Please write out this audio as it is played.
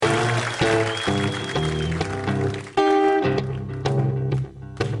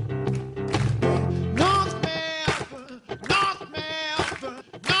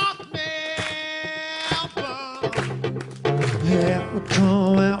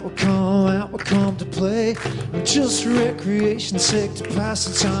we come to play. Just recreation's sake to pass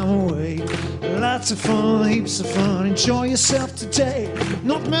the time away. Lots of fun, heaps of fun, enjoy yourself today.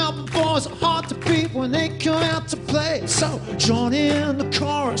 North Melbourne boys are hard to beat when they come out to play. So join in the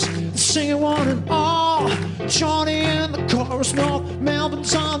chorus, sing it one and all. Join in the chorus, North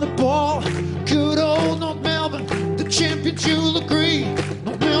Melbourne's on the ball. Good old North Melbourne, the champions, you'll agree.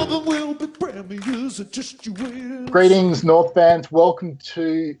 North Melbourne will be premiers, just you wait. Greetings, North fans. Welcome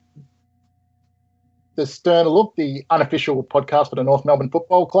to the Sterner Look, the unofficial podcast for the North Melbourne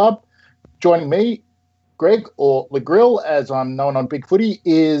Football Club. Joining me, Greg, or LeGrille, as I'm known on Big Footy,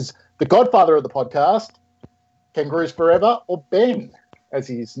 is the godfather of the podcast, Kangaroos Forever, or Ben, as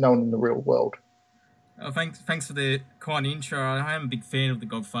he's known in the real world. Thanks for the kind intro. I am a big fan of the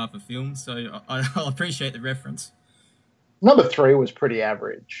Godfather film, so I'll appreciate the reference. Number 3 was pretty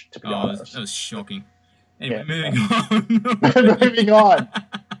average, to be honest. That was shocking. Anyway, Yeah. moving on. Moving on.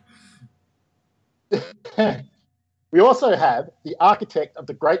 We also have the architect of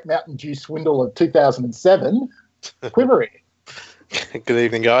the Great Mountain Dew swindle of 2007, Quivorir. Good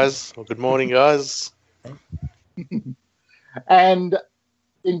evening, guys. Or good morning, guys. And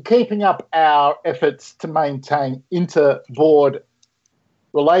in keeping up our efforts to maintain inter-board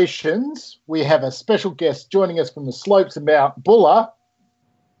relations, we have a special guest joining us from the slopes of Mount Buller,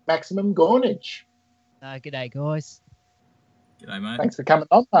 Maximum Gawnage. G'day, guys. G'day, mate. Thanks for coming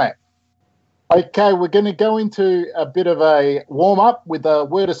on, mate. Okay, we're going to go into a bit of a warm-up with a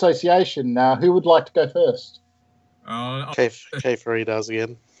word association. Who would like to go first? K3 does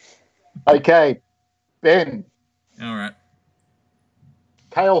again. Okay, Ben. All right.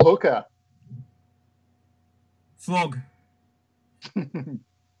 Kale Hooker. Flog.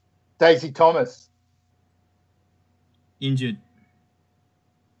 Daisy Thomas. Injured.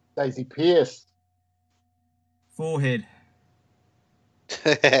 Daisy Pearce. Forehead.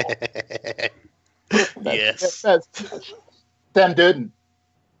 Yes. That's Sam Durden.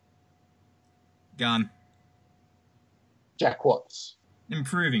 Gun. Jack Watts.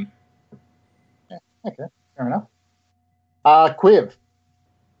 Improving. Okay, fair enough. Quiv.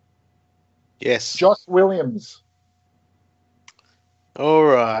 Yes. Josh Williams. All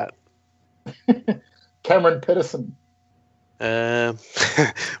right. Cameron Pedersen. Well,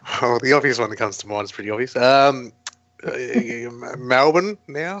 the obvious one that comes to mind is pretty obvious. Melbourne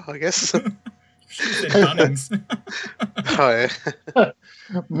now, I guess. Bunnings. Oh,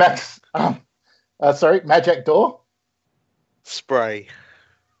 yeah. Magic Door. Spray.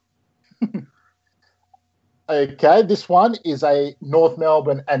 Okay, this one is a North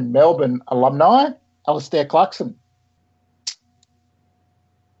Melbourne and Melbourne alumni, Alistair Clarkson.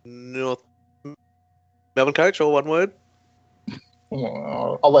 North Melbourne coach, all one word?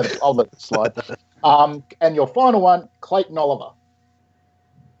 Oh, I'll let it slide. And your final one, Clayton Oliver.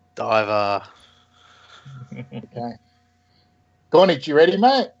 Diver. Okay. Gawnage, you ready,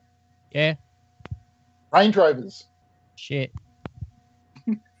 mate? Yeah. Range Rovers. Shit.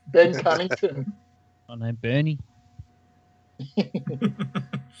 Ben Cunnington. My name Bernie.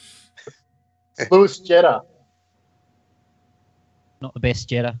 Lewis Jetta. Not the best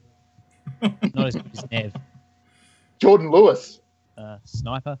Jetta. Not as good as Nev. Jordan Lewis.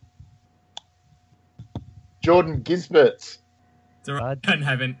 Sniper. Jordan Gisberts. It's all right. I don't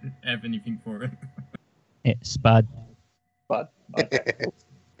have anything for it. Yeah, Spud. But okay.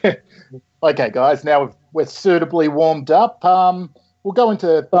 Okay, guys. Now we're suitably warmed up. We'll go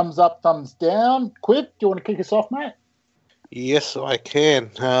into thumbs up, thumbs down. Quiv, do you want to kick us off, mate? Yes, I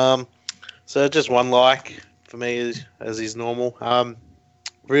can. So just one like for me, as is normal.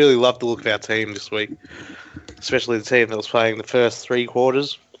 Really love the look of our team this week, especially the team that was playing the first 3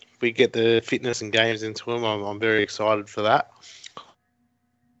 quarters. We get the fitness and games into them. I'm very excited for that.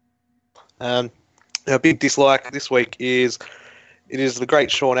 A big dislike this week is it is the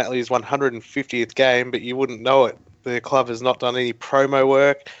great Sean Atlee's 150th game, but you wouldn't know it. The club has not done any promo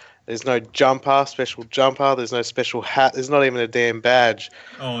work. There's no special jumper. There's no special hat. There's not even a damn badge.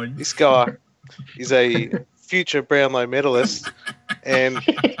 Oh, This guy is a future Brownlow medalist, and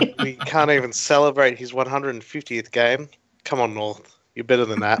we can't even celebrate his 150th game. Come on, North. You're better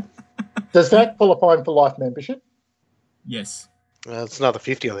than that. Does that qualify him for life membership? yes. It's another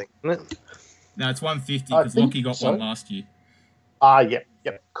 50, I think, isn't it? No, it's 150 I because think Lockie got so. one last year. Yep.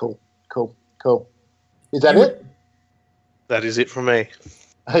 Cool. Is that it? That is it from me.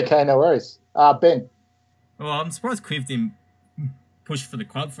 Okay, no worries. Ben. Well, I'm surprised Quiv didn't push for the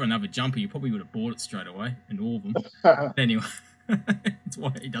club for another jumper. You probably would have bought it straight away, and all of them. But anyway, that's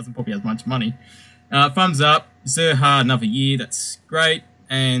why he doesn't probably have much money. Thumbs up. Zerha, another year. That's great.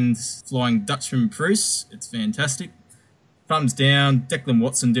 And Flying Dutchman Bruce. It's fantastic. thumbs down, Declan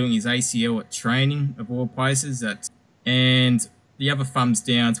Watson doing his ACL at training, of all places. And the other thumbs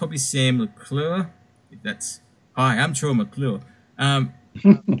down is probably Sam LeClure. Hi, I'm Troy McClure.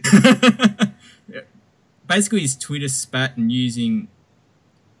 Basically, his Twitter spat and using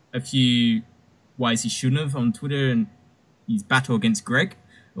a few ways he shouldn't have on Twitter, and his battle against Greg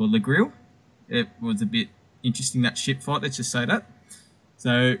or LeGrille. It was a bit interesting, that shit fight, let's just say that.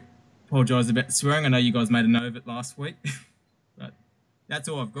 So, apologise about the swearing. I know you guys made a note of it last week. But that's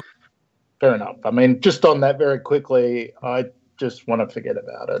all I've got. Fair enough. I mean, just on that very quickly, I just want to forget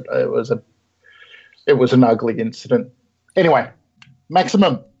about it. It was an ugly incident. Anyway,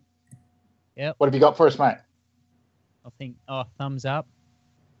 Maximum. Yep. What have you got for us, mate? I think, thumbs up.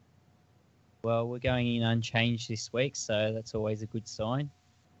 Well, we're going in unchanged this week, so that's always a good sign.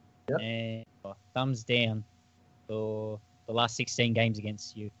 Yep. And thumbs down for the last 16 games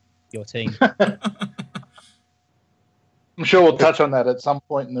against your team. I'm sure we'll touch on that at some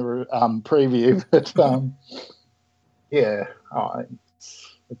point in the preview, but yeah,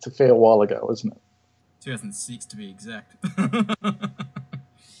 it's a fair while ago, isn't it? 2006 to be exact.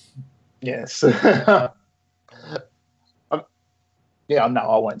 Yes. Yeah, no,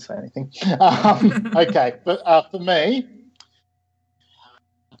 I won't say anything. Okay, but for me,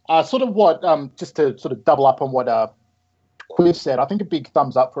 sort of what, just to sort of double up on what Quiv said, I think a big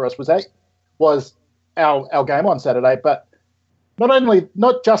thumbs up for us was our game on Saturday, but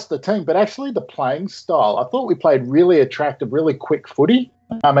not just the team, but actually the playing style. I thought we played really attractive, really quick footy.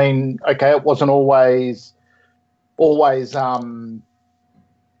 I mean, okay, it wasn't always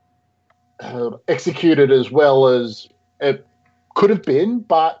executed as well as it could have been,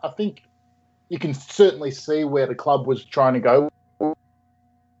 but I think you can certainly see where the club was trying to go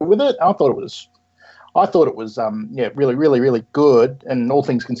with it. I thought it was really, really, really good, and all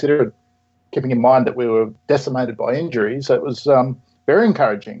things considered, keeping in mind that we were decimated by injuries, it was very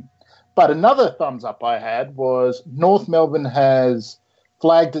encouraging. But another thumbs up I had was North Melbourne has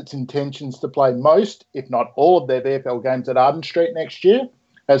flagged its intentions to play most, if not all, of their VFL games at Arden Street next year,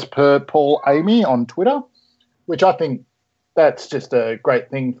 as per Paul Amy on Twitter, which I think that's just a great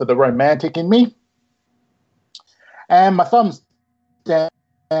thing for the romantic in me. And my thumbs down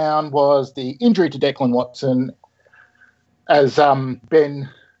was the injury to Declan Watson. As Ben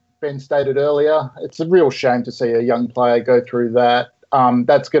stated earlier, it's a real shame to see a young player go through that.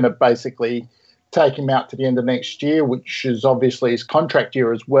 That's going to basically take him out to the end of next year, which is obviously his contract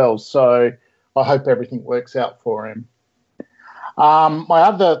year as well. So I hope everything works out for him. My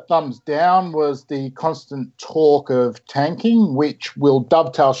other thumbs down was the constant talk of tanking, which will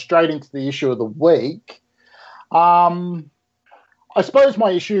dovetail straight into the issue of the week. I suppose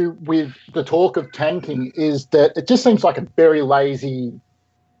my issue with the talk of tanking is that it just seems like a very lazy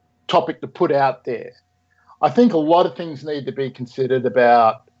topic to put out there. I think a lot of things need to be considered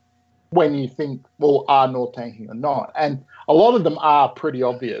about when you think, well, are North tanking or not? And a lot of them are pretty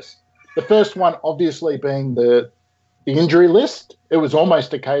obvious. The first one, obviously, being the injury list. It was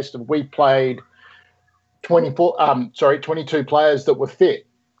almost a case of we played 22 players that were fit.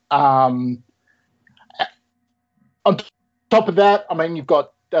 On top of that, I mean, you've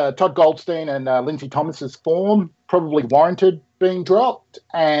got Todd Goldstein and Lindsay Thomas's form probably warranted being dropped,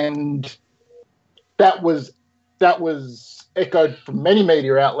 and that was echoed from many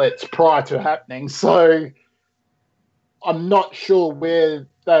media outlets prior to happening. So I'm not sure where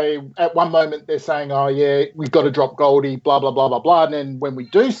at one moment they're saying, oh yeah, we've got to drop Goldie, blah, blah, blah, blah, blah. And then when we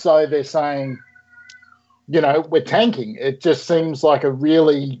do so, they're saying, we're tanking. It just seems like a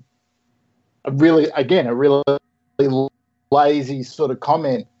really lazy sort of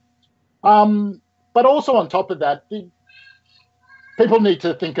comment. But also on top of that, people need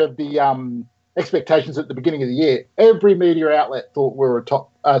to think of the expectations at the beginning of the year. Every media outlet thought we were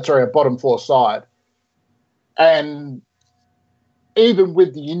a bottom four side. And even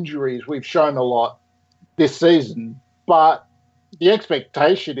with the injuries, we've shown a lot this season. But the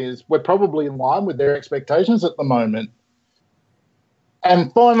expectation is we're probably in line with their expectations at the moment.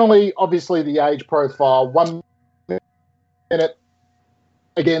 And finally, obviously, the age profile. 1 minute,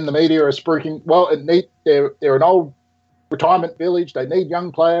 again, the media are spruiking. Well, they're an old retirement village. They need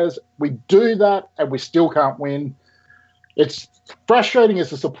young players. We do that, and we still can't win. It's frustrating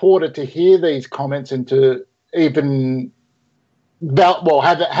as a supporter to hear these comments and to even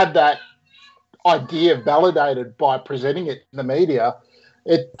have that idea validated by presenting it in the media.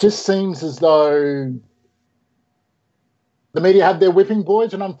 It just seems as though the media have their whipping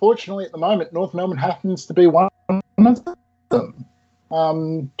boys, and unfortunately at the moment, North Melbourne happens to be one of them.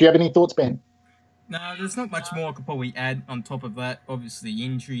 Do you have any thoughts, Ben? No, there's not much more I could probably add on top of that. Obviously, the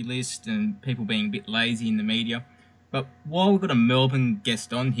injury list and people being a bit lazy in the media. But while we've got a Melbourne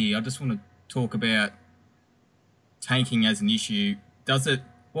guest on here, I just want to talk about tanking as an issue.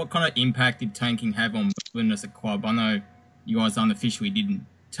 What kind of impact did tanking have on Melbourne as a club? I know you guys unofficially didn't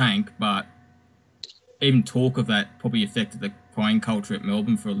tank, but even talk of that probably affected the playing culture at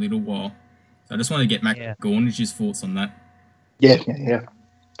Melbourne for a little while. So I just want to get Mac Gawnage's thoughts on that. Yeah.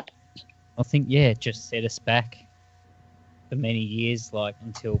 I think, it just set us back for many years, like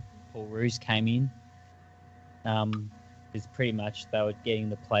until Paul Roos came in. It's pretty much they were getting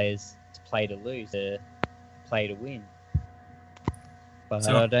the players to play to lose, to play to win. But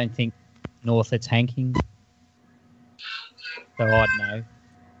I don't think North are tanking. So I'd know.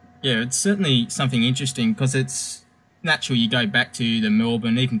 Yeah, it's certainly something interesting because it's natural you go back to the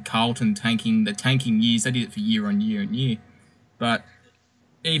Melbourne, even Carlton tanking, the tanking years, they did it for year on year and year. But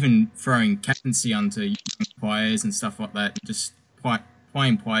even throwing captaincy onto young players and stuff like that, just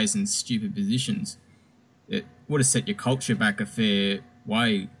playing players in stupid positions, it would have set your culture back a fair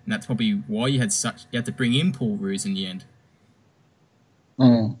way. And that's probably why you had to bring in Paul Roos in the end.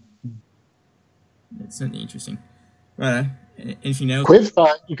 It's certainly interesting. Right, anything else?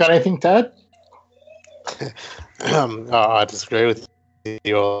 Quiv, you got anything to add? I disagree with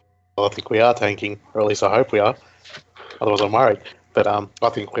you. I think we are tanking, or at least I hope we are. Otherwise, I'm worried. But I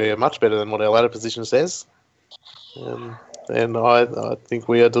think we're much better than what our ladder position says. And I think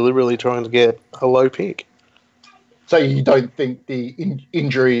we are deliberately trying to get a low pick. So you don't think the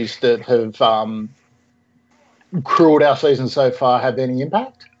injuries that have cruelled our season so far have any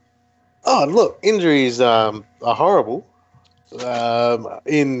impact? Oh, look, injuries are horrible.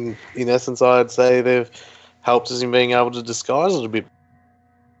 In essence, I'd say they've helped us in being able to disguise it a bit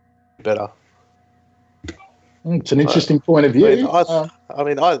better. It's an interesting point of view.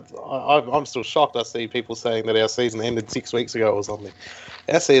 I'm still shocked. I see people saying that our season ended 6 weeks ago or something.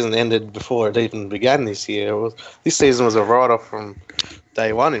 Our season ended before it even began this year. This season was a write-off from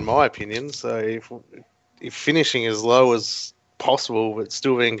day one, in my opinion. So if finishing as low as possible but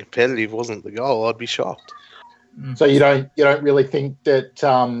still being competitive wasn't the goal, I'd be shocked. So you don't really think that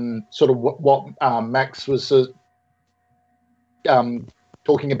sort of what Max was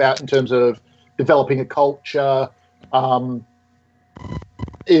talking about in terms of developing a culture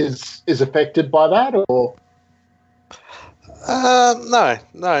is affected by that, or? No.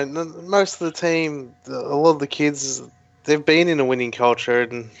 Most of the team, a lot of the kids, they've been in a winning culture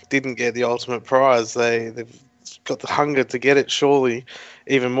and didn't get the ultimate prize. They've got the hunger to get it, surely,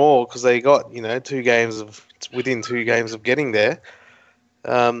 even more because they got within 2 games of getting there.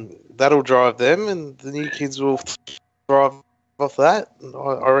 That'll drive them, and the new kids will thrive off that.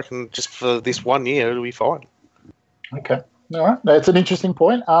 I reckon just for this 1 year, it'll be fine. Okay. All right. That's an interesting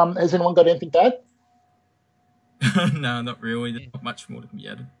point. Has anyone got anything to add? No, not really. There's not much more to be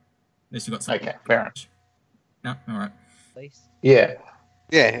added. Unless you've got something. Okay, fair enough. No? All right. Please. Yeah.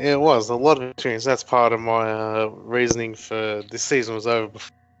 Yeah, it was. A lot of experience. That's part of my reasoning for this season was over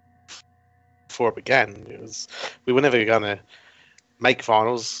before it began. We were never going to make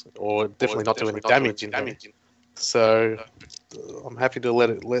finals or definitely not do any damage in them. So I'm happy to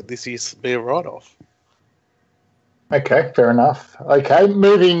let this year be a write-off. Okay, fair enough. Okay,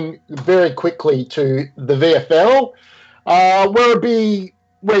 moving very quickly to the VFL. Werribee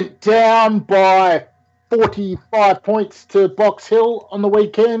went down by 45 points to Box Hill on the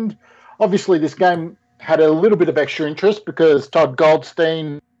weekend. Obviously, this game had a little bit of extra interest because Todd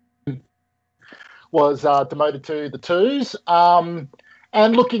Goldstein was demoted to the twos. And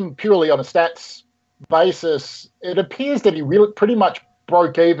looking purely on a stats basis, it appears that he really pretty much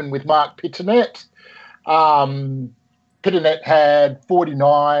broke even with Mark Pitternet. Pitternet had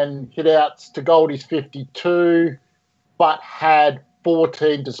 49 hitouts to Goldie's 52, but had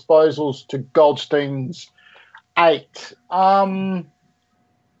 14 disposals to Goldstein's 8.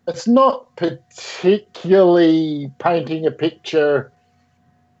 It's not particularly painting a picture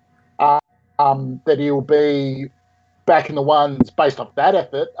that he'll be back in the ones based off that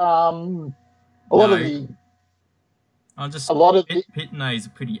effort. Pitney is a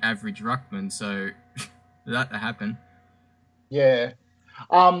pretty average ruckman, so for that to happen. Yeah.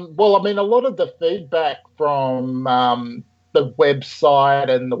 Well, I mean, a lot of the feedback from the website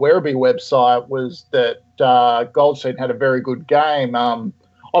and the Werribee website was that Goldstein had a very good game.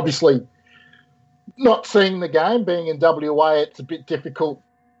 Obviously, not seeing the game, being in WA, it's a bit difficult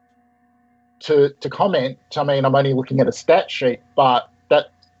to comment. I mean, I'm only looking at a stat sheet, but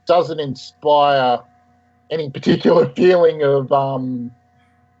that doesn't inspire any particular feeling of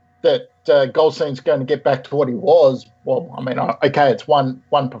that Goldstein's going to get back to what he was. Well, I mean, okay, it's one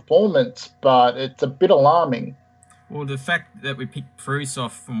performance, but it's a bit alarming. Well, the fact that we picked Bruce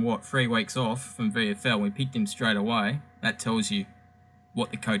off from 3 weeks off from VFL, we picked him straight away. That tells you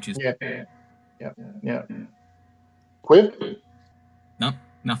what the coach is. Yeah. Quiv? No,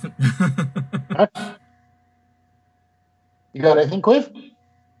 nothing. No? You got anything, Quiv?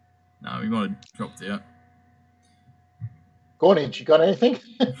 No, we might have dropped out. Gawnage, you got anything?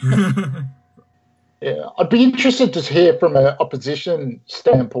 Yeah, I'd be interested to hear from an opposition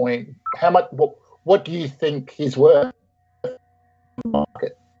standpoint. What do you think he's worth?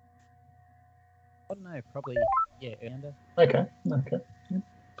 Market. I don't know, probably, under. Okay.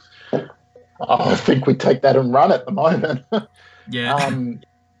 I think we take that and run at the moment. Yeah.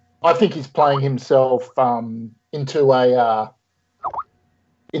 I think he's playing himself into a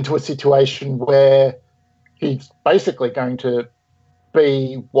situation where he's basically going to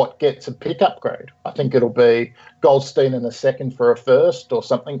be what gets a pickup grade. I think it'll be Goldstein in a second for a first or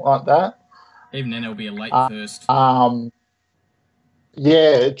something like that. Even then, it'll be a late first.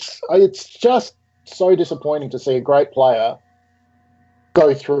 It's just so disappointing to see a great player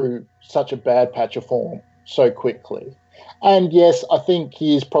go through such a bad patch of form so quickly. And yes, I think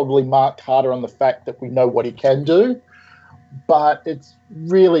he is probably marked harder on the fact that we know what he can do, but it's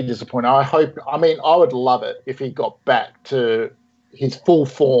really disappointing. I would love it if he got back to his full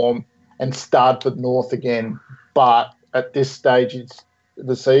form and started for North again. But at this stage of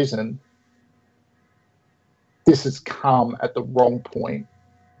the season, this has come at the wrong point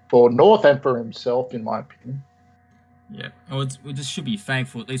for North and for himself, in my opinion. Yeah. Well, we just should be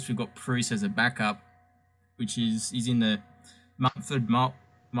thankful. At least we've got Bruce as a backup, which he's in the Mumford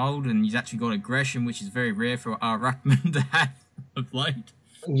mould, and he's actually got aggression, which is very rare for our ruckman to have of late.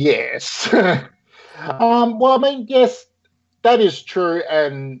 Yes. Yes, that is true,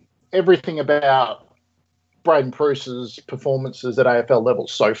 and everything about Braden Bruce's performances at AFL level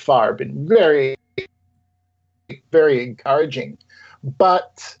so far have been very, very encouraging.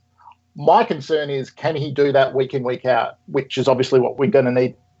 But my concern is, can he do that week in, week out, which is obviously what we're going to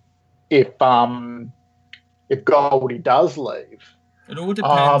need if Goldie does leave. It all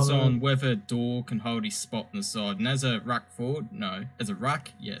depends on whether Dorr can hold his spot on the side. And as a ruck forward, no. As a ruck,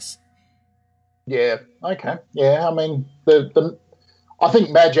 yes. Yeah, okay. Yeah, I mean, I think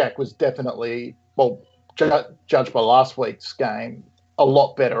Majak was definitely, judged by last week's game, a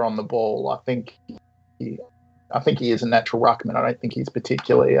lot better on the ball. I think he is a natural ruckman. I don't think he's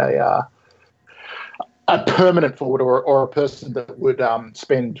particularly a permanent forward or a person that would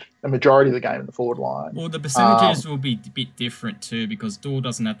spend a majority of the game in the forward line. Well, the percentages will be a bit different too, because Dorr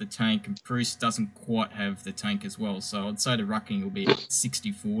doesn't have the tank and Bruce doesn't quite have the tank as well. So I'd say the rucking will be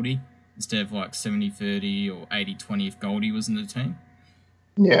 60-40 instead of like 70-30 or 80-20 if Goldie was in the team.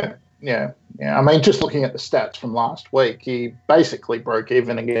 Yeah. I mean, just looking at the stats from last week, he basically broke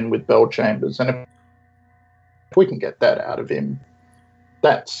even again with Bell Chambers, and if we can get that out of him,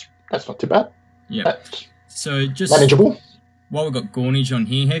 that's not too bad. Yeah. So just manageable. While we've got Gawnage on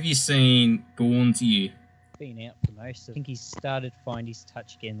here, have you seen Gawn to you? Been out for most. I think he started to find his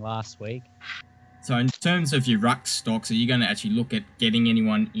touch again last week. So in terms of your ruck stocks, are you going to actually look at getting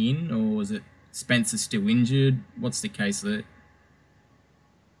anyone in, or is it Spencer still injured? What's the case there?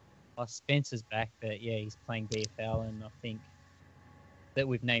 Spencer's back, but yeah, he's playing VFL, and I think that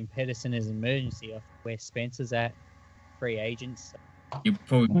we've named Pedersen as emergency off where Spencer's at, free agents. You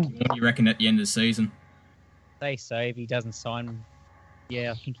reckon at the end of the season? Say so. If he doesn't sign,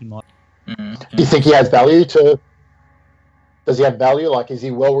 yeah, I think he might. Okay. Do you think he has value does he have value? Like, is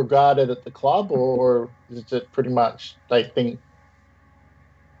he well regarded at the club, or is it pretty much they think,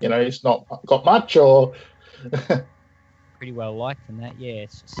 he's not got much, or? Pretty well liked in that, yeah.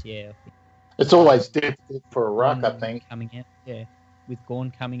 It's just, yeah. It's always difficult for a ruck, I think. Coming out, yeah. With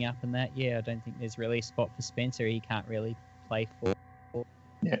Gawn coming up and that, yeah, I don't think there's really a spot for Spencer. He can't really play for.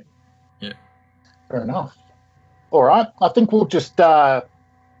 Yeah. Fair enough. All right. I think we'll just dive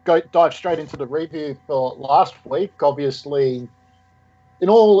straight into the review for last week. Obviously, in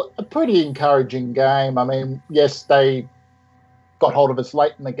all, a pretty encouraging game. I mean, yes, they got hold of us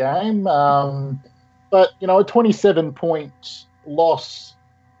late in the game, but, a 27-point loss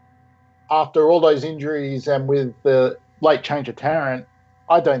after all those injuries and with the late change of Tarrant,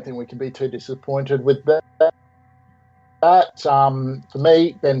 I don't think we can be too disappointed with that. For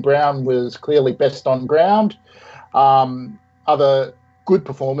me, Ben Brown was clearly best on ground. Other good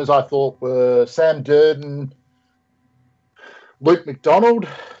performers, I thought, were Sam Durden, Luke McDonald,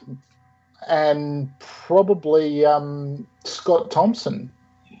 and probably Scott Thompson.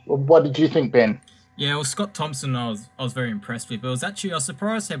 What did you think, Ben? Yeah, well, Scott Thompson, I was very impressed with. But I was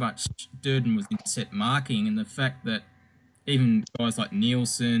surprised how much Durden was in set marking, and the fact that even guys like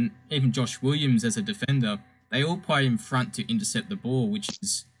Nielsen, even Josh Williams as a defender, they all play in front to intercept the ball, which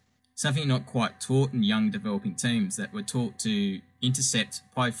is something not quite taught in young developing teams, that were taught to intercept,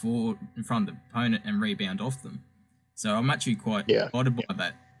 play forward in front of the opponent and rebound off them. So I'm actually quite excited by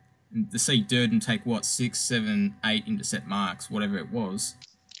that. And to see Durden take, 6, 7, 8 intercept marks, whatever it was,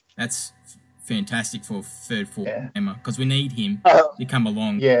 that's fantastic for third, fourth gamer, because we need him to come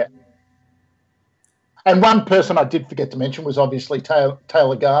along. Yeah. And one person I did forget to mention was obviously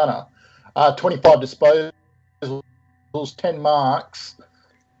Taylor Garner. 25 disposals, 10 marks,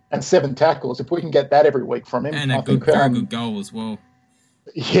 and 7 tackles. If we can get that every week from him. And a very good goal as well.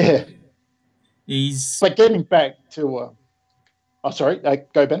 Yeah. But getting back to...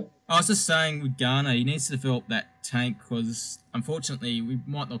 go, Ben. I was just saying with Garner, he needs to develop that tank, because unfortunately we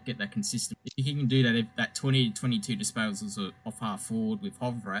might not get that consistent. If he can do that 20 to 22 disposals off half forward with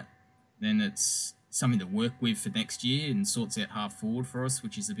Hovrat, then it's something to work with for next year and sorts out half forward for us,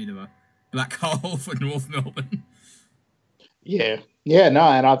 which is a bit of a black hole for North Melbourne. Yeah, and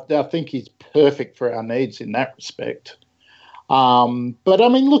I think he's perfect for our needs in that respect. But I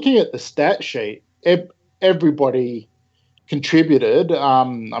mean, looking at the stat sheet, everybody contributed. I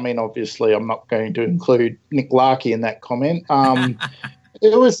mean, obviously, I'm not going to include Nick Larkey in that comment.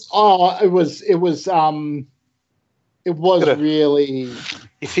 It was really.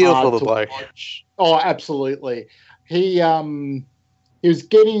 You feel for the bloke. Oh, absolutely. He was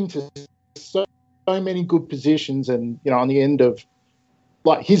getting into so many good positions, and on the end of,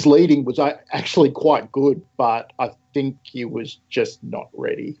 like, his leading was actually quite good, but I think he was just not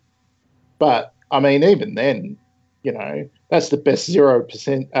ready. But I mean, even then, that's the best 0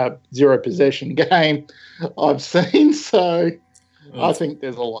 possession game I've seen. So I think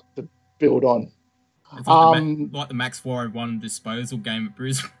there's a lot to build on. It's like the Max 401 disposal game at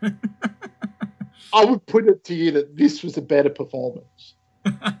Brisbane. I would put it to you that this was a better performance.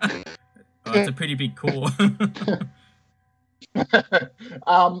 It's a pretty big core.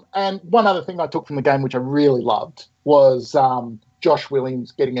 And one other thing I took from the game, which I really loved, was Josh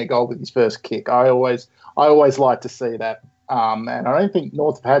Williams getting a goal with his first kick. I always like to see that. And I don't think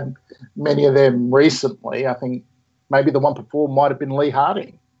North have had many of them recently. I think maybe the one before might have been Lee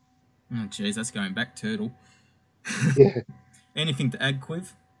Harding. Oh, geez, that's going back, Turtle. Yeah. Anything to add,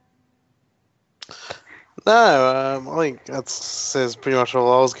 Quiv? No, I think that says pretty much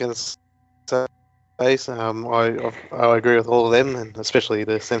all I was going to say. I agree with all of them, and especially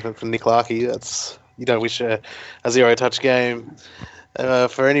the sentiment from Nick Larkey. You don't wish a 0-touch game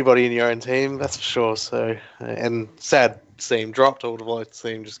for anybody in your own team, that's for sure. So, and sad to see him dropped. I would have liked to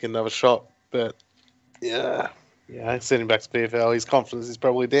see him just get another shot, but yeah, sending him back to PFL, his confidence is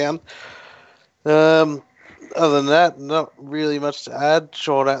probably down. Other than that, not really much to add.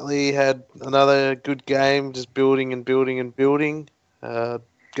 Sean Atley had another good game, just building and building and building.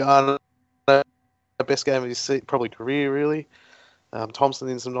 Garner, best game of his probably career, really. Thompson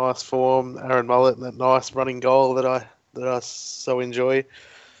in some nice form. Aaron Mullett, that nice running goal that I so enjoy.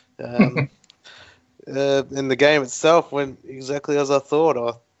 And the game itself went exactly as I thought.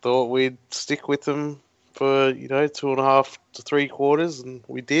 I thought we'd stick with them for 2.5 to 3 quarters, and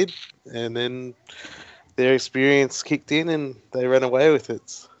we did. And then their experience kicked in, and they ran away with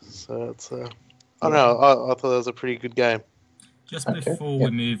it. So it's I don't know. I thought it was a pretty good game. Just before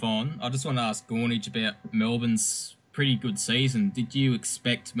we move on, I just want to ask Gawnage about Melbourne's pretty good season. Did you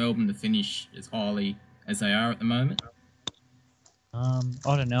expect Melbourne to finish as highly as they are at the moment? I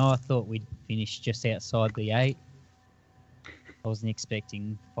don't know. I thought we'd finish just outside the 8. I wasn't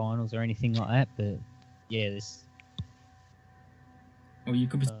expecting finals or anything like that, but yeah, Well, you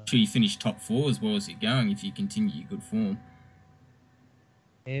could potentially finish top 4 as well as you're going if you continue your good form.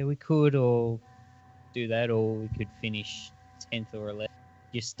 Yeah, we could, or do that, or we could finish 10th or 11th.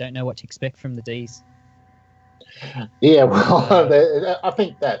 Just don't know what to expect from the Ds. Yeah, well, I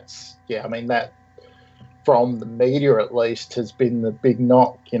think that's, I mean, that from the media at least has been the big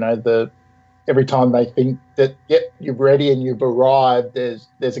knock. Every time they think that, you're ready and you've arrived, there's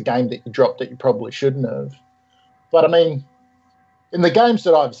a game that you dropped that you probably shouldn't have. But I mean, in the games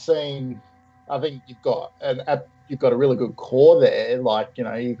that I've seen, I think you've got a really good core there. Like,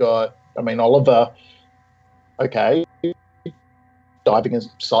 you got, I mean, Oliver, okay, diving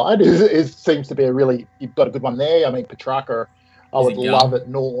aside, seems to be you've got a good one there. I mean, Petrarca, I would love at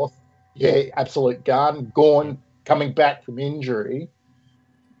North. Yeah, absolute gun. Gorn coming back from injury.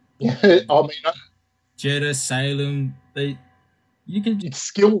 Yeah, I mean, Jeddah, Salem, it's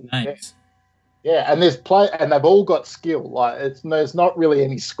skill names. Yeah, and and they've all got skill. Like there's not really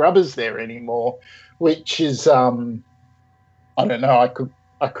any scrubbers there anymore, which is I don't know.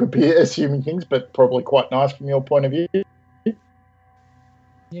 I could be assuming things, but probably quite nice from your point of view.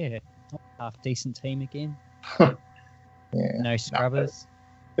 Yeah, half decent team again. Yeah. No scrubbers.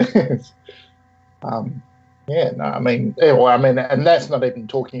 And that's not even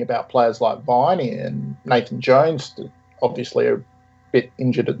talking about players like Viney and Nathan Jones, that obviously are a bit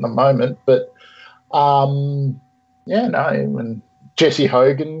injured at the moment. But and Jesse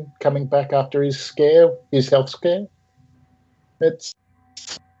Hogan coming back after his health scare. It's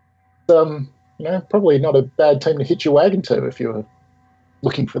probably not a bad team to hitch your wagon to if you're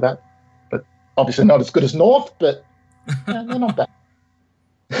looking for that. But obviously not as good as North, but they're not bad.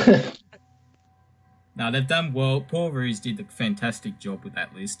 No, they've done well. Paul Roos did a fantastic job with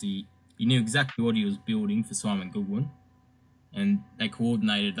that list. He knew exactly what he was building for Simon Goodwin, and they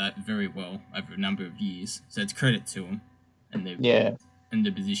coordinated that very well over a number of years. So it's credit to them and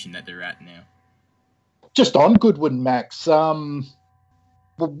the position that they're at now. Just on Goodwin, Max,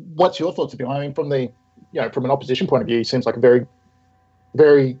 what's your thoughts of him? I mean, from an opposition point of view, he seems like a very,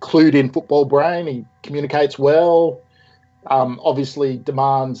 very clued in football brain. He communicates well. Obviously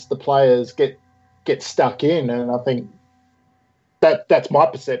demands the players get stuck in, and I think that's my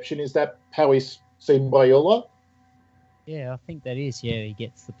perception. Is that how he's seen by your lot? Yeah, I think that is. Yeah, he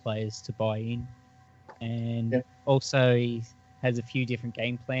gets the players to buy in, and also he has a few different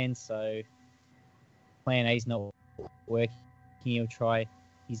game plans. So plan A's not working, he'll try.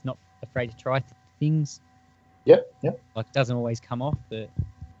 He's not afraid to try things. Yep. Like, it doesn't always come off, but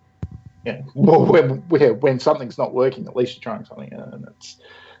yeah. Well, when something's not working, at least you're trying something,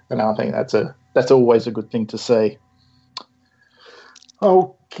 and I think that's always a good thing to see.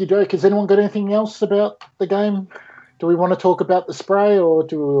 Okie doke. Has anyone got anything else about the game? Do we want to talk about the spray, or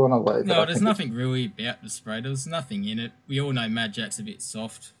do we want to leave? No, there's nothing really about the spray. There's nothing in it. We all know Mad Jack's a bit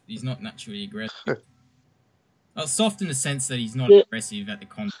soft. He's not naturally aggressive. Soft in the sense that he's not aggressive at the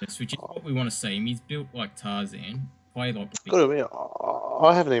contest, which is what we want to see him. He's built like Tarzan. Play like... Good to me.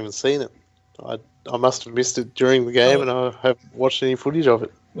 I haven't even seen it. I must have missed it during the game, and I haven't watched any footage of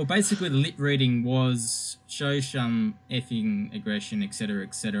it. Well, basically, the lip reading was show some effing aggression, etc.,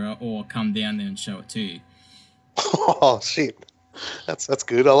 or come down there and show it to you. Oh shit, that's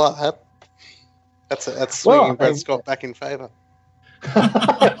good. I like that. That's swinging Brad Scott back in favour.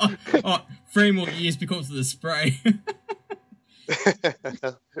 3 more years because of the spray.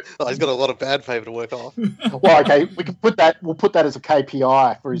 Well, he's got a lot of bad favour to work off. Well, okay, we can put that. We'll put that as a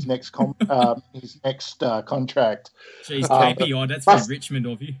KPI for his next contract. Jeez, KPI, that's very Richmond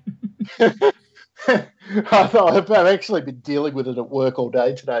of you. I've actually been dealing with it at work all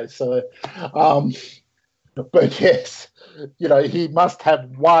day today, so. But yes, he must have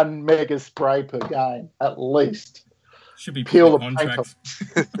one mega spray per game at least. Should be peel the contracts.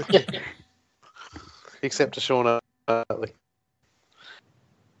 Except to Sean Hartley.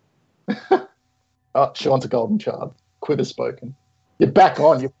 Sean's a golden child. Quiver spoken. You're back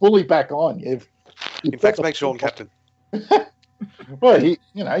on. You're fully back on. In fact, make Sean captain. Well, he's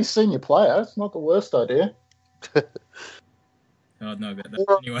senior player. It's not the worst idea. I'd know about that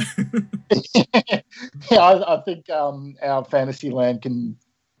anyway. I think our fantasy land can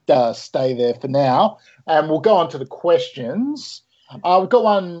stay there for now, and we'll go on to the questions. We've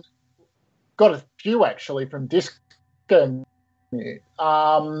got a few actually from Disco.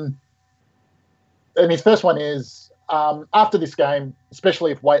 And his first one is, after this game,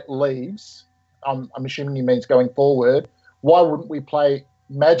 especially if Waite leaves, I'm assuming he means going forward, why wouldn't we play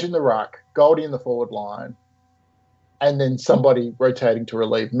Madge in the ruck, Goldie in the forward line, and then somebody rotating to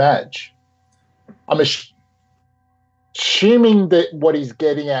relieve Madge? I'm assuming that what he's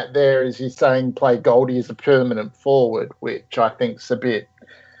getting at there is he's saying play Goldie as a permanent forward, which I think's a bit...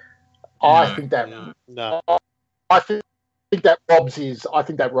 I think that robs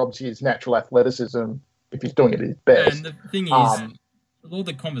his natural athleticism if he's doing it at his best. And the thing is, with all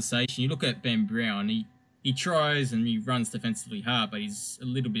the conversation, you look at Ben Brown, he tries and he runs defensively hard, but he's a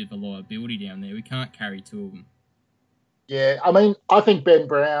little bit of a liability down there. We can't carry two of them. Yeah, I mean, I think Ben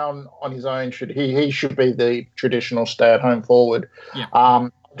Brown on his own should be the traditional stay-at-home forward. Yeah. I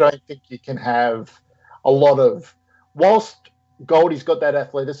don't think you can have a lot of... Whilst Goldie's got that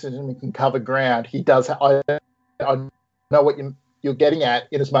athleticism, he can cover ground, he does... I know what you're getting at,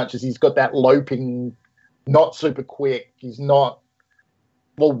 in as much as he's got that loping, not super quick. He's not...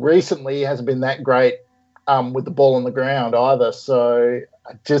 Well, recently he hasn't been that great with the ball on the ground either, so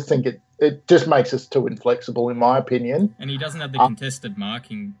I just think it just makes us too inflexible, in my opinion. And he doesn't have the contested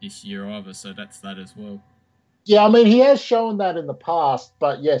marking this year either, so that's that as well. Yeah, I mean, he has shown that in the past,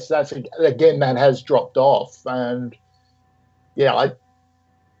 but yes, that has dropped off. And yeah,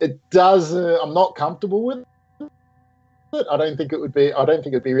 it does. I'm not comfortable with it. I don't think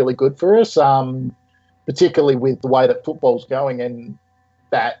it'd be really good for us, particularly with the way that football's going and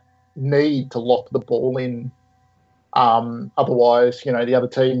that need to lock the ball in. Otherwise, the other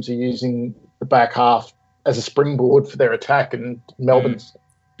teams are using the back half as a springboard for their attack, and Melbourne's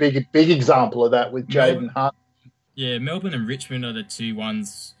big example of that with Jaden Hart. Yeah, Melbourne and Richmond are the two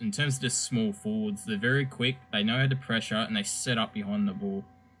ones, in terms of just small forwards. They're very quick, they know how to pressure, and they set up behind the ball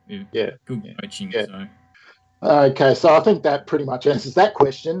with good coaching. Yeah. So. Okay, so I think that pretty much answers that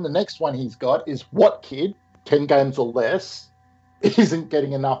question. The next one he's got is, what kid, 10 games or less, isn't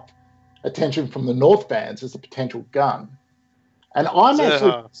getting enough attention from the North fans as a potential gun? And I'm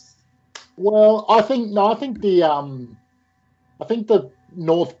actually... Well, I think the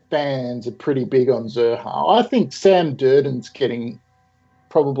North fans are pretty big on Zerha. I think Sam Durden's getting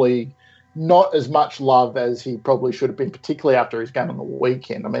probably not as much love as he probably should have been, particularly after his game on the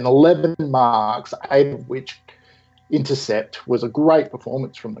weekend. I mean, 11 marks, 8 of which intercept, was a great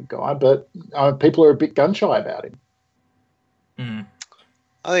performance from the guy, but people are a bit gun-shy about him. Mm.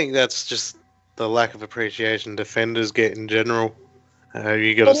 I think that's just the lack of appreciation defenders get in general.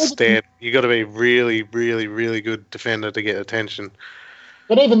 You got to be really, really, really good defender to get attention.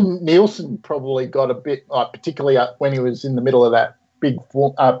 But even Nielsen probably got a bit, particularly when he was in the middle of that big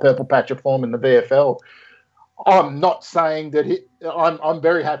purple patch of form in the VFL. I'm not saying that I'm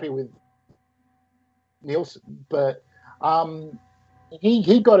very happy with Nielsen, but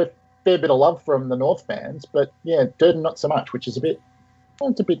he got a fair bit of love from the North fans. But yeah, Durden not so much, which is a bit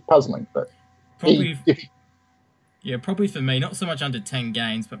puzzling. But probably for me, not so much under 10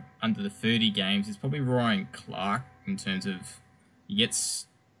 games, but under the 30 games, it's probably Ryan Clark, in terms of he gets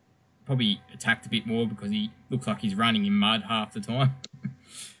probably attacked a bit more because he looks like he's running in mud half the time.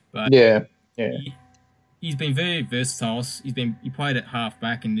 But he's been very versatile. He played at half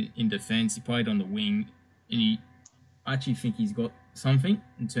back in defence. He played on the wing, and I actually think he's got something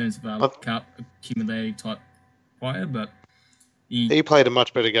in terms of a cup accumulative type player. But he played a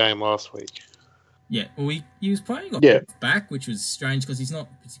much better game last week. Yeah, well, he was playing off back, which was strange because he's not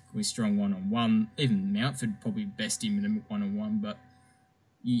particularly strong one-on-one. Even Mountford probably best him in a one-on-one, but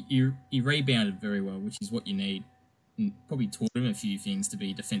he rebounded very well, which is what you need. And probably taught him a few things to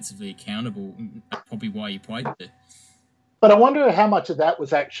be defensively accountable. That's probably why he played there. But I wonder how much of that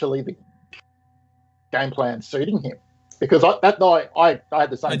was actually the game plan suiting him. Because that night I had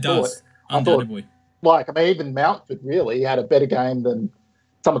the same thought. Undoubtedly. Even Mountford really had a better game than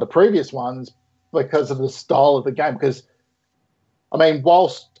some of the previous ones, because of the style of the game. Because, I mean,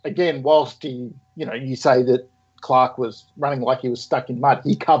 whilst he, you say that Clark was running like he was stuck in mud,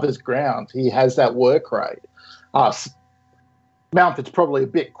 he covers ground. He has that work rate. Mountford's probably a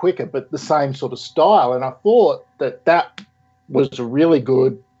bit quicker, but the same sort of style. And I thought that was a really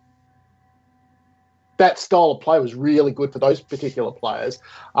good, that style of play was really good for those particular players.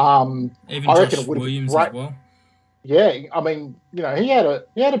 Even I reckon Josh Williams as well. Yeah, I mean, he had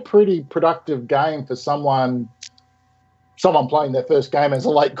a pretty productive game for someone playing their first game as a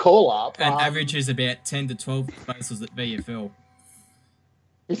late call-up. And averages about 10 to 12 places at VFL.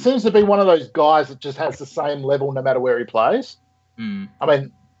 He seems to be one of those guys that just has the same level no matter where he plays. Mm. I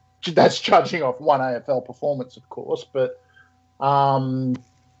mean, that's judging off one AFL performance, of course, but yeah,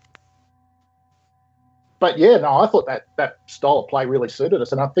 no, I thought that style of play really suited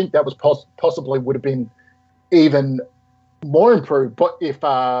us, and I think that was possibly would have been even more improved. But if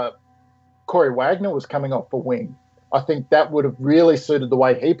Corey Wagner was coming off for wing, I think that would have really suited the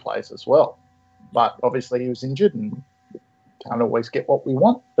way he plays as well. But obviously he was injured and can't always get what we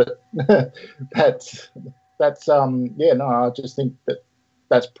want. But I just think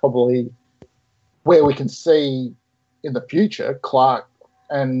that's probably where we can see in the future Clark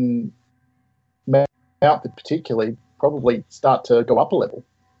and Mountford particularly probably start to go up a level.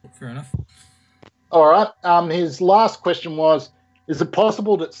 Fair enough. All right. His last question was, is it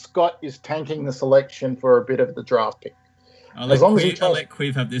possible that Scott is tanking the selection for a bit of the draft pick? I'll let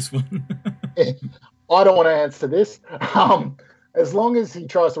Quiv have this one. I don't want to answer this. As long as he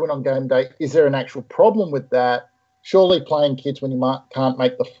tries to win on game day, is there an actual problem with that? Surely playing kids when you can't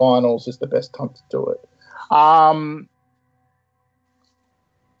make the finals is the best time to do it.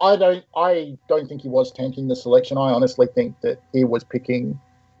 I don't think he was tanking the selection. I honestly think that he was picking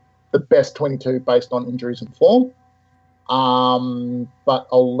the best 22 based on injuries and form. But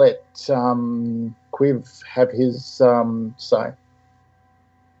I'll let Quiv have his say.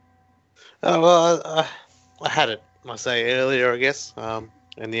 I had my say earlier, I guess.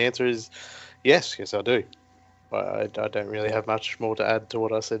 And the answer is yes, I do. I don't really have much more to add to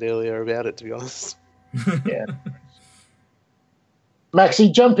what I said earlier about it, to be honest. Yeah.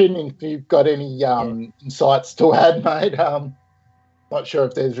 Maxie, jump in if you've got any insights to add, mate. Not sure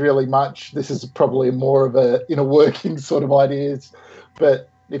if there's really much. This is probably more of a inner working sort of ideas. But,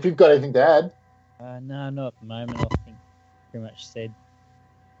 if you've got anything to add. No, not at the moment. I think pretty much said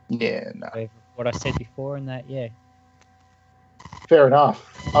what I said before, and that Fair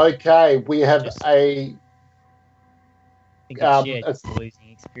enough. Okay, we have I think it's just a losing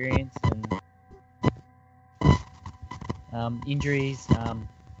experience and injuries.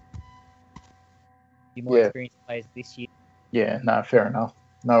 Be more experienced players this year. Yeah, no, fair enough.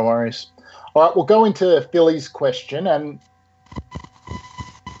 No worries. All right, we'll go into Philly's question, and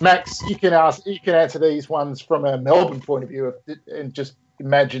Max, you can answer these ones from a Melbourne point of view, and just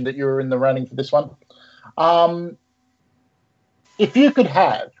imagine that you were in the running for this one. If you could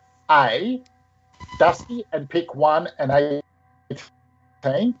have A, Dusty and pick 1 and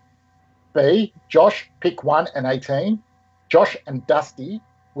 18, B, Josh, pick 1 and 18, Josh and Dusty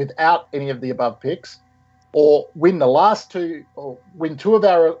without any of the above picks, or win the last two, or win 2 of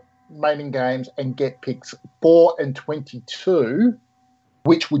our remaining games and get picks 4 and 22,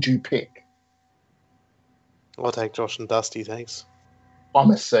 which would you pick? I'll take Josh and Dusty, thanks. I'm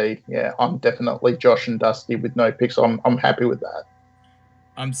a C. Yeah, I'm definitely Josh and Dusty with no picks. I'm happy with that.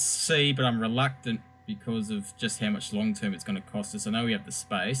 I'm C, but I'm reluctant because of just how much long-term it's going to cost us. I know we have the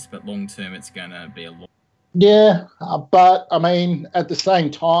space, but long-term it's going to be a lot. Yeah, but, I mean, at the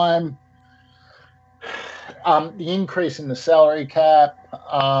same time, the increase in the salary cap,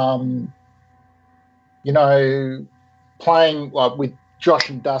 playing like with Josh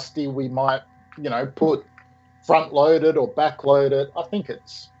and Dusty, we might, put front-loaded or back-loaded. I think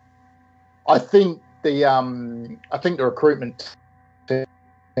the recruitment team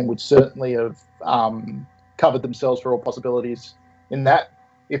would certainly have covered themselves for all possibilities in that,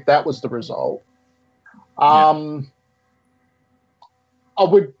 if that was the result. I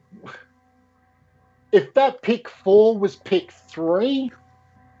would, if that pick 4 was pick 3,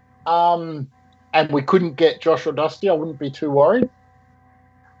 and we couldn't get Josh or Dusty, I wouldn't be too worried.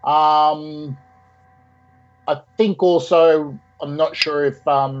 I think also, I'm not sure if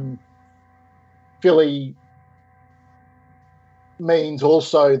Philly means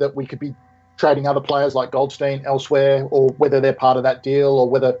also that we could be trading other players like Goldstein elsewhere, or whether they're part of that deal, or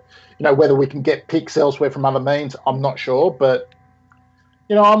whether we can get picks elsewhere from other means. I'm not sure, but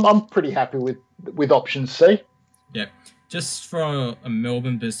I'm pretty happy with option C. Yeah. Just from a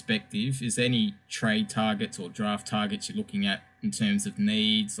Melbourne perspective, is there any trade targets or draft targets you're looking at in terms of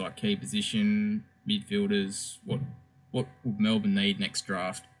needs, like key position, midfielders? What would Melbourne need next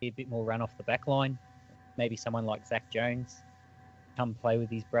draft? Be a bit more run off the back line. Maybe someone like Zach Jones come play with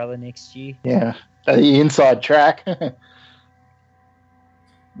his brother next year. Yeah, the inside track.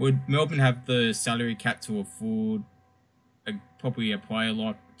 Would Melbourne have the salary cap to afford probably a player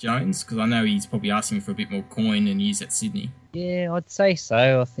like Jones? Because I know he's probably asking for a bit more coin than he is at Sydney. Yeah, I'd say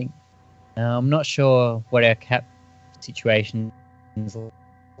so. I think I'm not sure what our cap situation is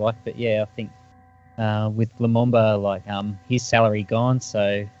like, but yeah, I think with Lumumba, like his salary gone,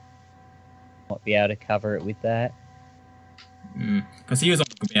 so might be able to cover it with that. Because he was on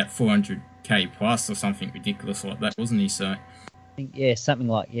about 400k plus or something ridiculous like that, wasn't he? So I think something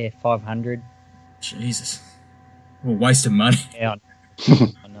like 500. Jesus, what a waste of money. Yeah,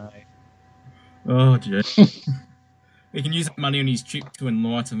 I know. Oh, gee. We can use that money on his trip to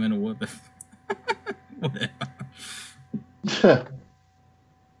Enlightenment or whatever.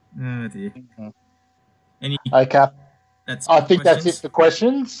 Oh dear. Okay. I think that's it for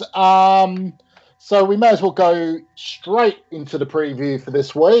questions. So we may as well go straight into the preview for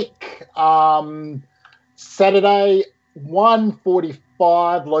this week. Saturday,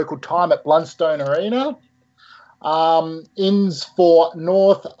 1:45 local time at Blundstone Arena. Ins for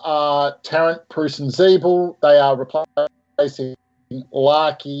North are Tarrant, Bruce and Zeeble. They are replacing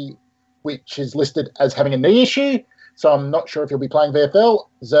Larkey, which is listed as having a knee issue. So I'm not sure if he'll be playing VFL.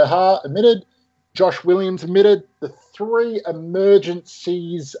 Zerha omitted. Josh Williams omitted. The 3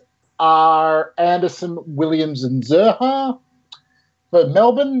 emergencies are Anderson, Williams and Zerha. For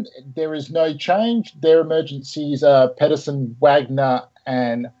Melbourne, there is no change. Their emergencies are Pedersen, Wagner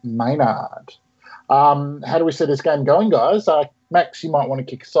and Maynard. How do we see this game going, guys? Max, you might want to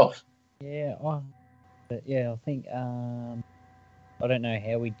kick us off. Yeah, I think I don't know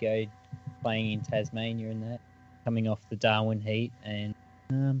how we'd go playing in Tasmania and that, coming off the Darwin heat, and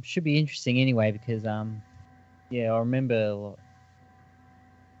should be interesting anyway because I remember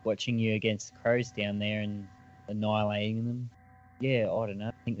watching you against the Crows down there and annihilating them. Yeah, I don't know.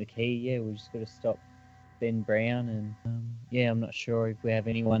 I think the key, we've just got to stop Ben Brown, and I'm not sure if we have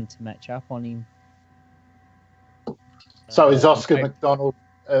anyone to match up on him. So is Oscar McDonald?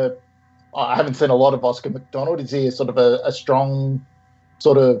 I haven't seen a lot of Oscar McDonald. Is he a sort of a strong,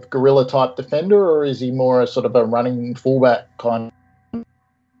 sort of guerrilla type defender, or is he more a sort of a running fullback kind?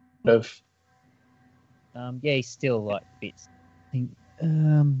 of. Yeah, he's still like bits. I think,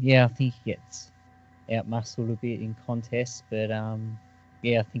 I think he gets out muscled a bit in contests, but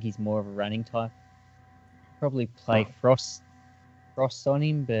yeah, I think he's more of a running type. Probably play Frost on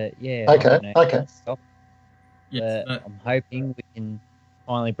him, but yeah, I don't know. Okay. Stop. Yes, But I'm hoping we can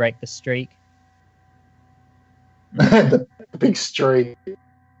finally break the streak. the big streak,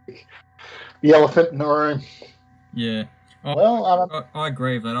 the elephant in the room. yeah. I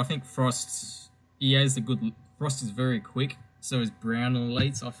agree with that. I think Frost is very quick. So is Brown and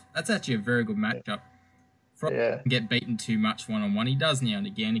Leeds. That's actually a very good matchup. Frost can get beaten too much one-on-one. He does now and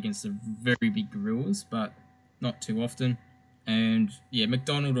again against the very big gorillas, but not too often. And yeah,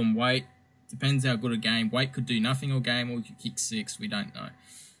 McDonald and Waite, depends how good a game. Waite could do nothing all game, or he could kick 6. We don't know.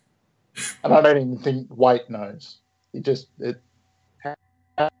 And I don't even think Waite knows.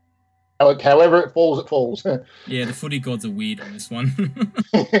 However it falls, it falls. Yeah, the footy gods are weird on this one.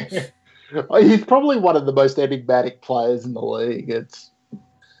 He's probably one of the most enigmatic players in the league.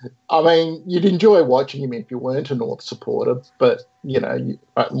 You'd enjoy watching him if you weren't a North supporter, but,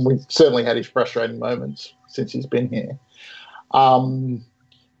 we've certainly had his frustrating moments since he's been here.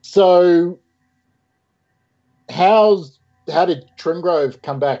 So how did Trimgrove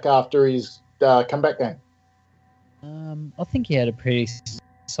come back after his comeback game? I think he had a pretty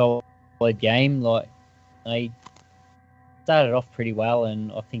solid game. Like, he started off pretty well,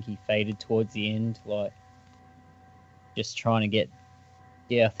 and I think he faded towards the end. Like, just trying to get.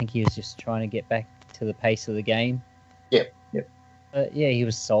 Yeah, I think he was just trying to get back to the pace of the game. Yep. But yeah, he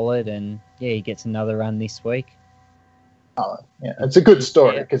was solid, and yeah, he gets another run this week. Oh, yeah, it's a good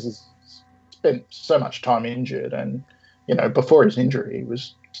story because he's spent so much time injured, and before his injury, he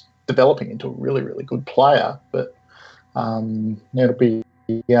was developing into a really, really good player. But it'll be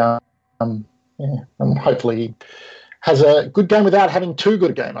and hopefully he has a good game without having too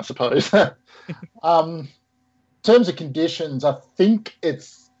good a game, I suppose. In terms of conditions, I think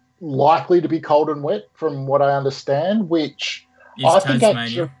it's likely to be cold and wet, from what I understand, which I think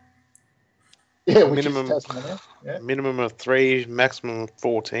actually. Yeah, minimum of 3, maximum of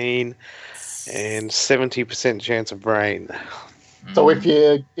 14, and 70% chance of rain. So if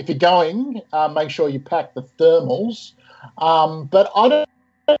you're going, make sure you pack the thermals. But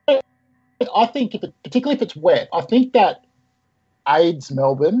I think particularly if it's wet, I think that aids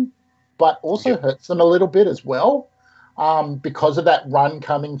Melbourne, but also hurts them a little bit as well, because of that run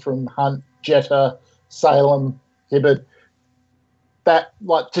coming from Hunt, Jetta, Salem, Hibbard. That,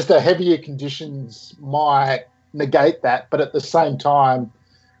 like, just the heavier conditions might negate that, but at the same time,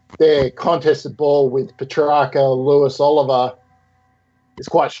 their contested ball with Petrarca, Lewis, Oliver is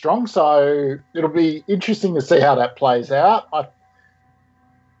quite strong. So it'll be interesting to see how that plays out. I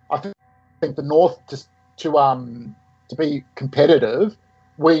think the North, to be competitive,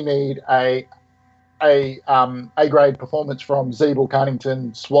 we need a grade performance from Zeeble,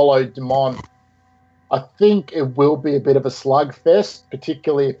 Cunnington, Swallow, Dumont. I think it will be a bit of a slugfest,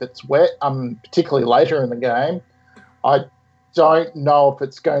 particularly if it's wet, particularly later in the game. I don't know if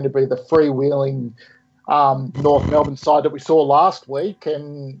it's going to be the freewheeling North Melbourne side that we saw last week,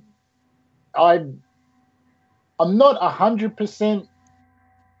 and I'm not 100%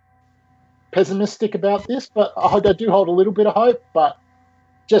 pessimistic about this, but I do hold a little bit of hope. But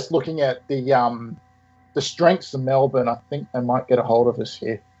just looking at the strengths of Melbourne, I think they might get a hold of us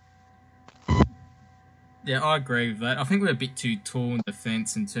here. Yeah, I agree with that. I think we're a bit too tall in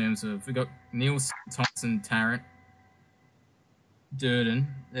defence in terms of... We've got Nielsen, Thompson, Tarrant, Durden.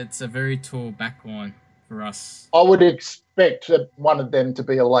 It's a very tall back line for us. I would expect one of them to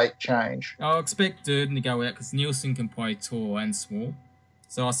be a late change. I'll expect Durden to go out because Nielsen can play tall and small.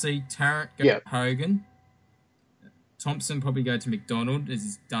 So I see Tarrant go to Hogan. Thompson probably go to McDonald, as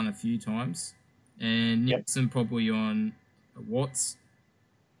he's done a few times. And Nielsen probably on Watts.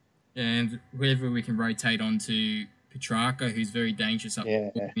 And whoever we can rotate on to Petrarca, who's very dangerous up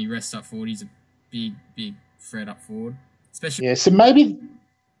forward. When he rests up forward, he's a big threat up forward. Especially so maybe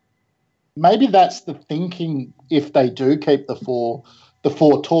that's the thinking if they do keep the four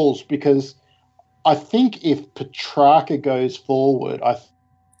talls, because I think if Petrarca goes forward,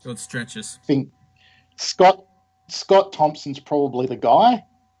 it stretches. Think Scott Thompson's probably the guy,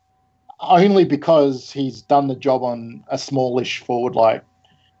 only because he's done the job on a smallish forward like.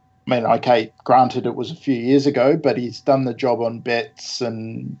 I mean, okay, granted it was a few years ago, but he's done the job on Betts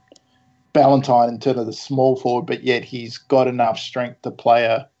and Ballantyne in terms of the small forward, but yet he's got enough strength to play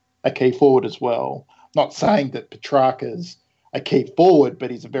a key forward as well. Not saying that Petrarca's a key forward, but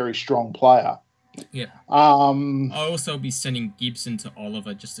he's a very strong player. Yeah. I'll also be sending Gibson to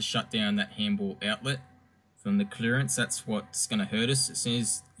Oliver just to shut down that handball outlet from the clearance. That's what's going to hurt us. As soon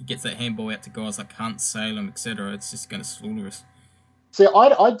as he gets that handball out to guys like Hunt, Salem, etc., it's just going to slaughter us. See,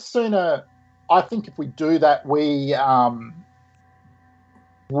 I'd sooner. I think if we do that, we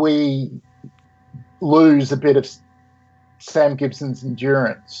lose a bit of Sam Gibson's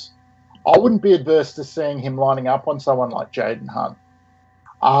endurance. I wouldn't be adverse to seeing him lining up on someone like Jaden Hunt.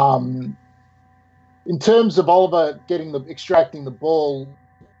 In terms of Oliver extracting the ball,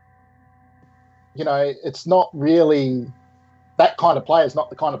 it's not really that kind of player. Is not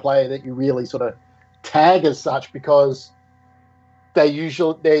the kind of player that you really sort of tag as such, because they're used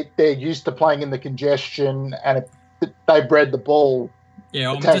to playing in the congestion, and if they bred the ball,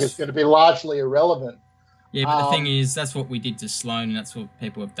 the tag is going to be largely irrelevant. Yeah, but the thing is, that's what we did to Sloan, and that's what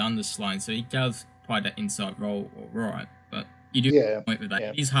people have done to Sloan. So he does play that inside role all right, but you do have a point with that.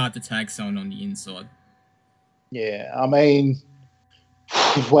 It is hard to tag someone on the inside. Yeah, I mean,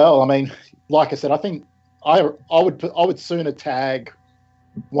 like I said, I think I would sooner tag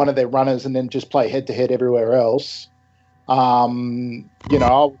one of their runners and then just play head to head everywhere else. I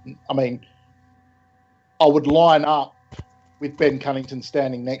would line up with Ben Cunnington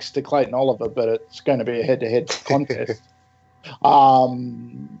standing next to Clayton Oliver, but it's going to be a head-to-head contest.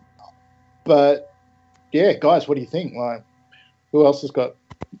 But yeah, guys, what do you think? Like, who else has got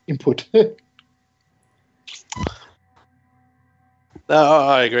input? No,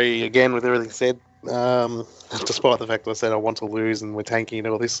 I agree again with everything said. Despite the fact that I said I want to lose and we're tanking and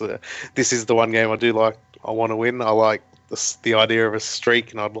all this, this is the one game I do like. I want to win. I like the idea of a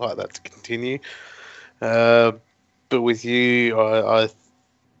streak, and I'd like that to continue. But with you, I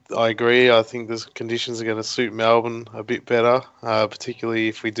agree. I think the conditions are going to suit Melbourne a bit better, particularly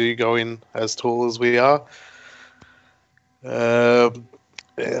if we do go in as tall as we are. I'm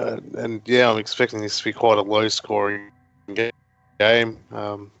expecting this to be quite a low-scoring game,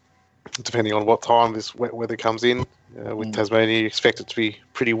 depending on what time this wet weather comes in. With Tasmania, you expect it to be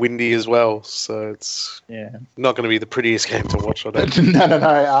pretty windy as well, so it's not going to be the prettiest game to watch. I don't.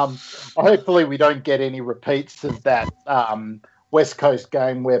 No. Hopefully, we don't get any repeats of that West Coast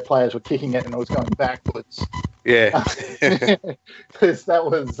game where players were kicking it and it was going backwards. Yeah, because that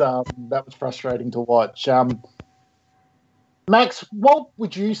was frustrating to watch. Max, what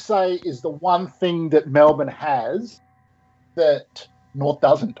would you say is the one thing that Melbourne has that North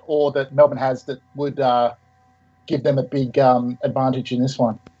doesn't, or that Melbourne has that would give them a big advantage in this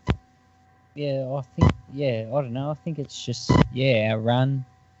one? Yeah, I don't know. I think it's just, our run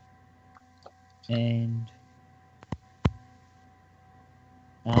and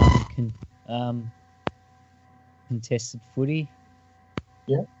contested footy.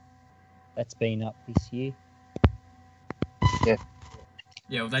 Yeah. That's been up this year. Yeah.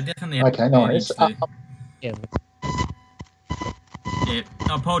 Yeah, well, they definitely have. Okay, nice. Yeah. Yeah,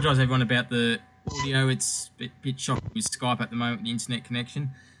 I apologise everyone about the audio. It's a bit shocking with Skype at the moment, the internet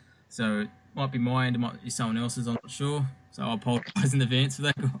connection. So it might be my end, it might be someone else's, I'm not sure. So I apologise in advance for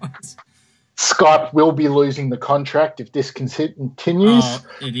that, guys. Skype will be losing the contract if this continues. Oh,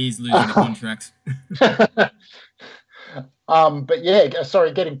 it is losing the contract. But yeah,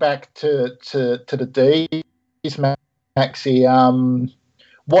 sorry, getting back to the D's, Maxi,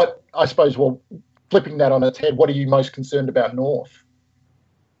 flipping that on its head, what are you most concerned about North?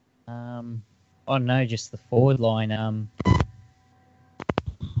 I don't know, just the forward line.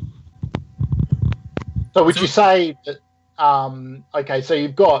 So would you say that, okay, so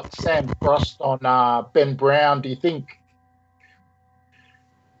you've got Sam Frost on Ben Brown. Do you think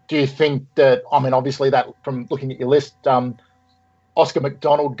that, I mean, obviously that from looking at your list, Oscar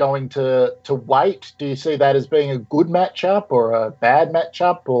McDonald going to Wait, do you see that as being a good matchup or a bad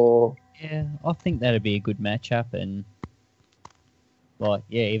matchup? Or yeah, I think that'd be a good matchup, and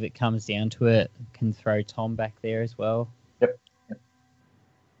if it comes down to it, can throw Tom back there as well. Yep.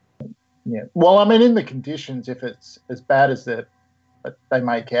 Yeah. Well, I mean, in the conditions, if it's as bad as that they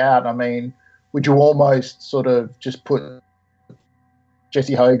make out, I mean, would you almost sort of just put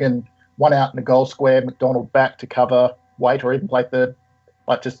Jesse Hogan one out in the goal square, McDonald back to cover Wait, or even play third,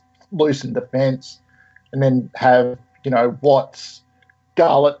 just loosen defence, and then have, Watts,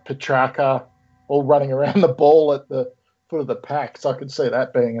 Garlett, Petrarca all running around the ball at the foot of the pack. So I could see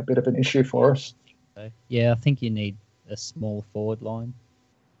that being a bit of an issue for us. So, yeah, I think you need a small forward line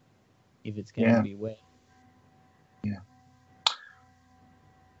if it's going to be wet. Yeah.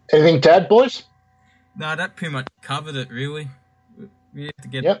 Anything to add, boys? No, that pretty much covered it, really. We have to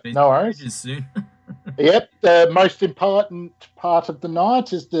get no worries. Soon. Yep, the most important part of the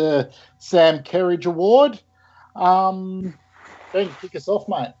night is the Sam Kerridge Award. Ben, kick us off,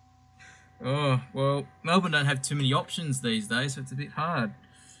 mate. Oh, well, Melbourne don't have too many options these days, so it's a bit hard.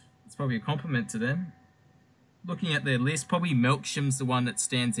 It's probably a compliment to them. looking at their list, probably Melksham's the one that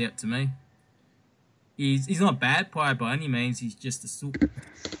stands out to me. He's not a bad player by any means. He's just a sook.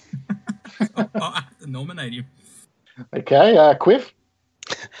 So I have to nominate him. Okay, Quiff.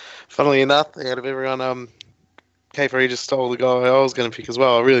 Funnily enough, out of everyone, Quivorir just stole the guy I was going to pick as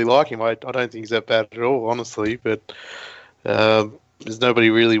well. I really like him. I don't think he's that bad at all, honestly. But there's nobody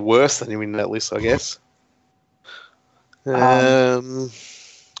really worse than him in that list, I guess. Yeah,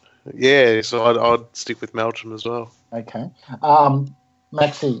 so I'd stick with Melcham as well. Okay.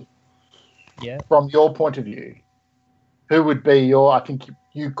 Maxi, Yeah. from your point of view, who would be your, I think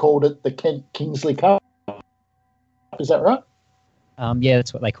you called it the Kingsley Cup. Is that right? Yeah,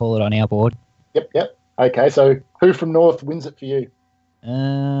 that's what they call it on our board. Yep. Okay, so who from North wins it for you? I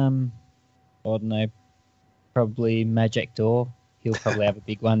don't know. Probably Magic Door. He'll probably have a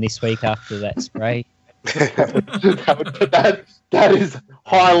big one this week after that spray. that is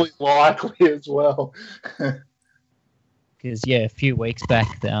highly likely as well. Because, a few weeks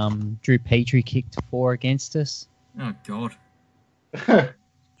back, Drew Petrie kicked 4 against us. Oh, God.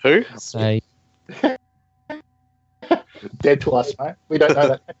 Who? So, Dead to us, mate. We don't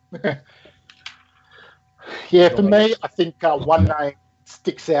know that. Yeah, for me, I think one name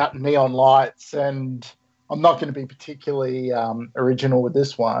sticks out in neon lights, and I'm not going to be particularly original with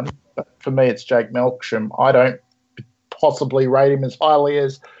this one, but for me, it's Jake Melksham. I don't possibly rate him as highly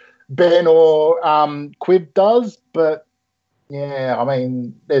as Ben or Quibb does, but yeah, I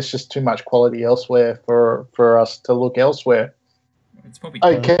mean, there's just too much quality elsewhere for us to look elsewhere. It's probably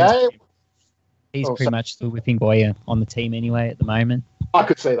Okay. he's pretty much the whipping boy on the team anyway at the moment. I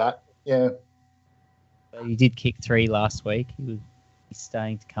could see that, yeah. But he did kick 3 last week. He's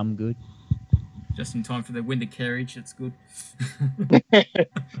starting to come good. just in time for the winter carriage. It's good.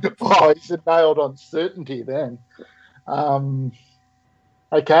 Oh, he's nailed on certainty then.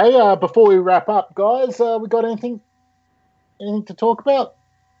 Okay, before we wrap up, guys, we got anything to talk about?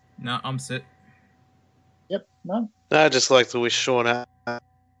 No, I'm set. Yep, no? I'd just like to wish Sean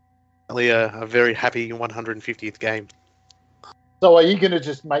Atley a very happy 150th game. So are you going to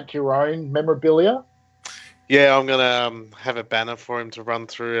just make your own memorabilia? Yeah, I'm going to have a banner for him to run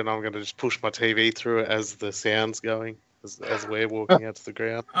through, and I'm going to just push my TV through it as the sound's going, as we're walking out to the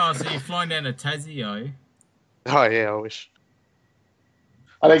ground. Oh, so you're flying down to Tassie, are you? Oh, yeah, I wish.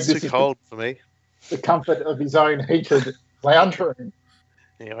 I think It's this too is cold for me. the comfort of his own heated lounge room.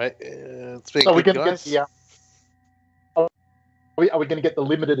 Anyway, it's been So we're good, going to guys. get the... Are we going to get the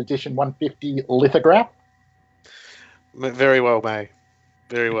limited edition 150 lithograph? Very well may.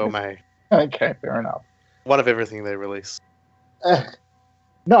 Very well may. Okay, fair enough. One of everything they release.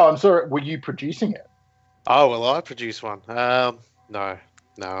 No, I'm sorry. Were you producing it? Oh, well, I produced one. No, I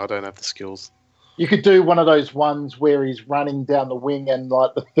don't have the skills. You could do one of those ones where he's running down the wing and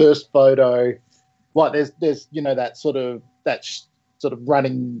like the first photo, like there's that sort of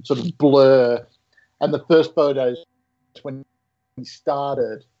running sort of blur, and the first photo is when he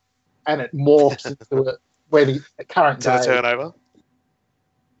started, and it morphs into it when he current To the day. turnover.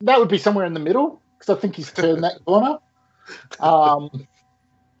 That would be somewhere in the middle because I think he's turned that corner.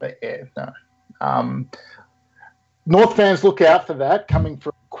 But yeah, no. North fans, look out for that coming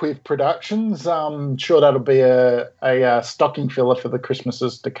from Quiv Productions. I'm sure that'll be a stocking filler for the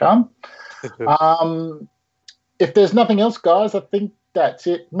Christmases to come. If there's nothing else, guys, I think that's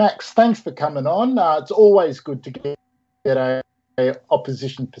it. Max, thanks for coming on. It's always good to get a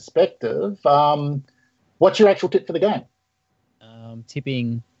opposition perspective. What's your actual tip for the game?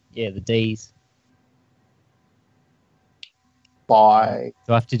 Tipping, the D's. By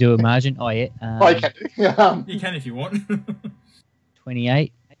Do I have to do a margin? Oh, yeah. okay. You can if you want.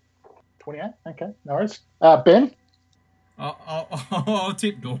 28. 28. Okay, no worries. Ben? I'll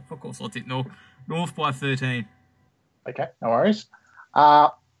tip North. Of course, I'll tip North. North by 13. Okay, no worries.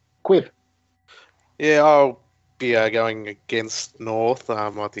 Quiv? Yeah, I'll be going against North.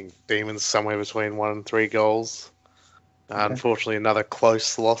 I think Demons somewhere between 1 and 3 goals. Okay. Unfortunately, another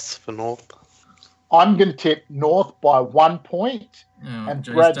close loss for North. I'm going to tip North by 1 point, Oh, and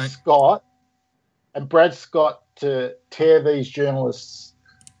geez, Brad Scott to tear these journalists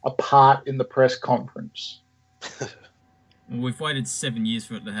apart in the press conference. Well, we've waited 7 years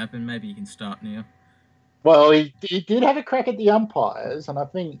for it to happen. Maybe you can start now. Well, he did have a crack at the umpires, and I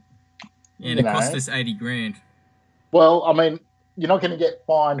think And it cost us 80 grand. Well, I mean, you're not going to get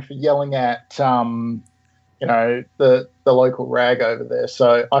fined for yelling at the local rag over there.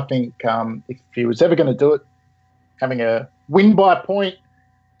 So I think if he was ever going to do it, having a win by a point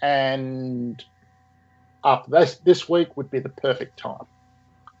and after this week would be the perfect time.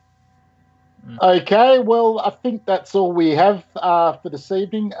 Okay, well, I think that's all we have for this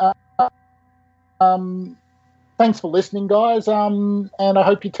evening. thanks for listening, guys. And I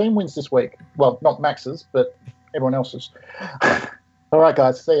hope your team wins this week. Well, not Max's, but everyone else's. All right,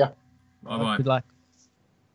 guys. See ya. Bye-bye. Good luck.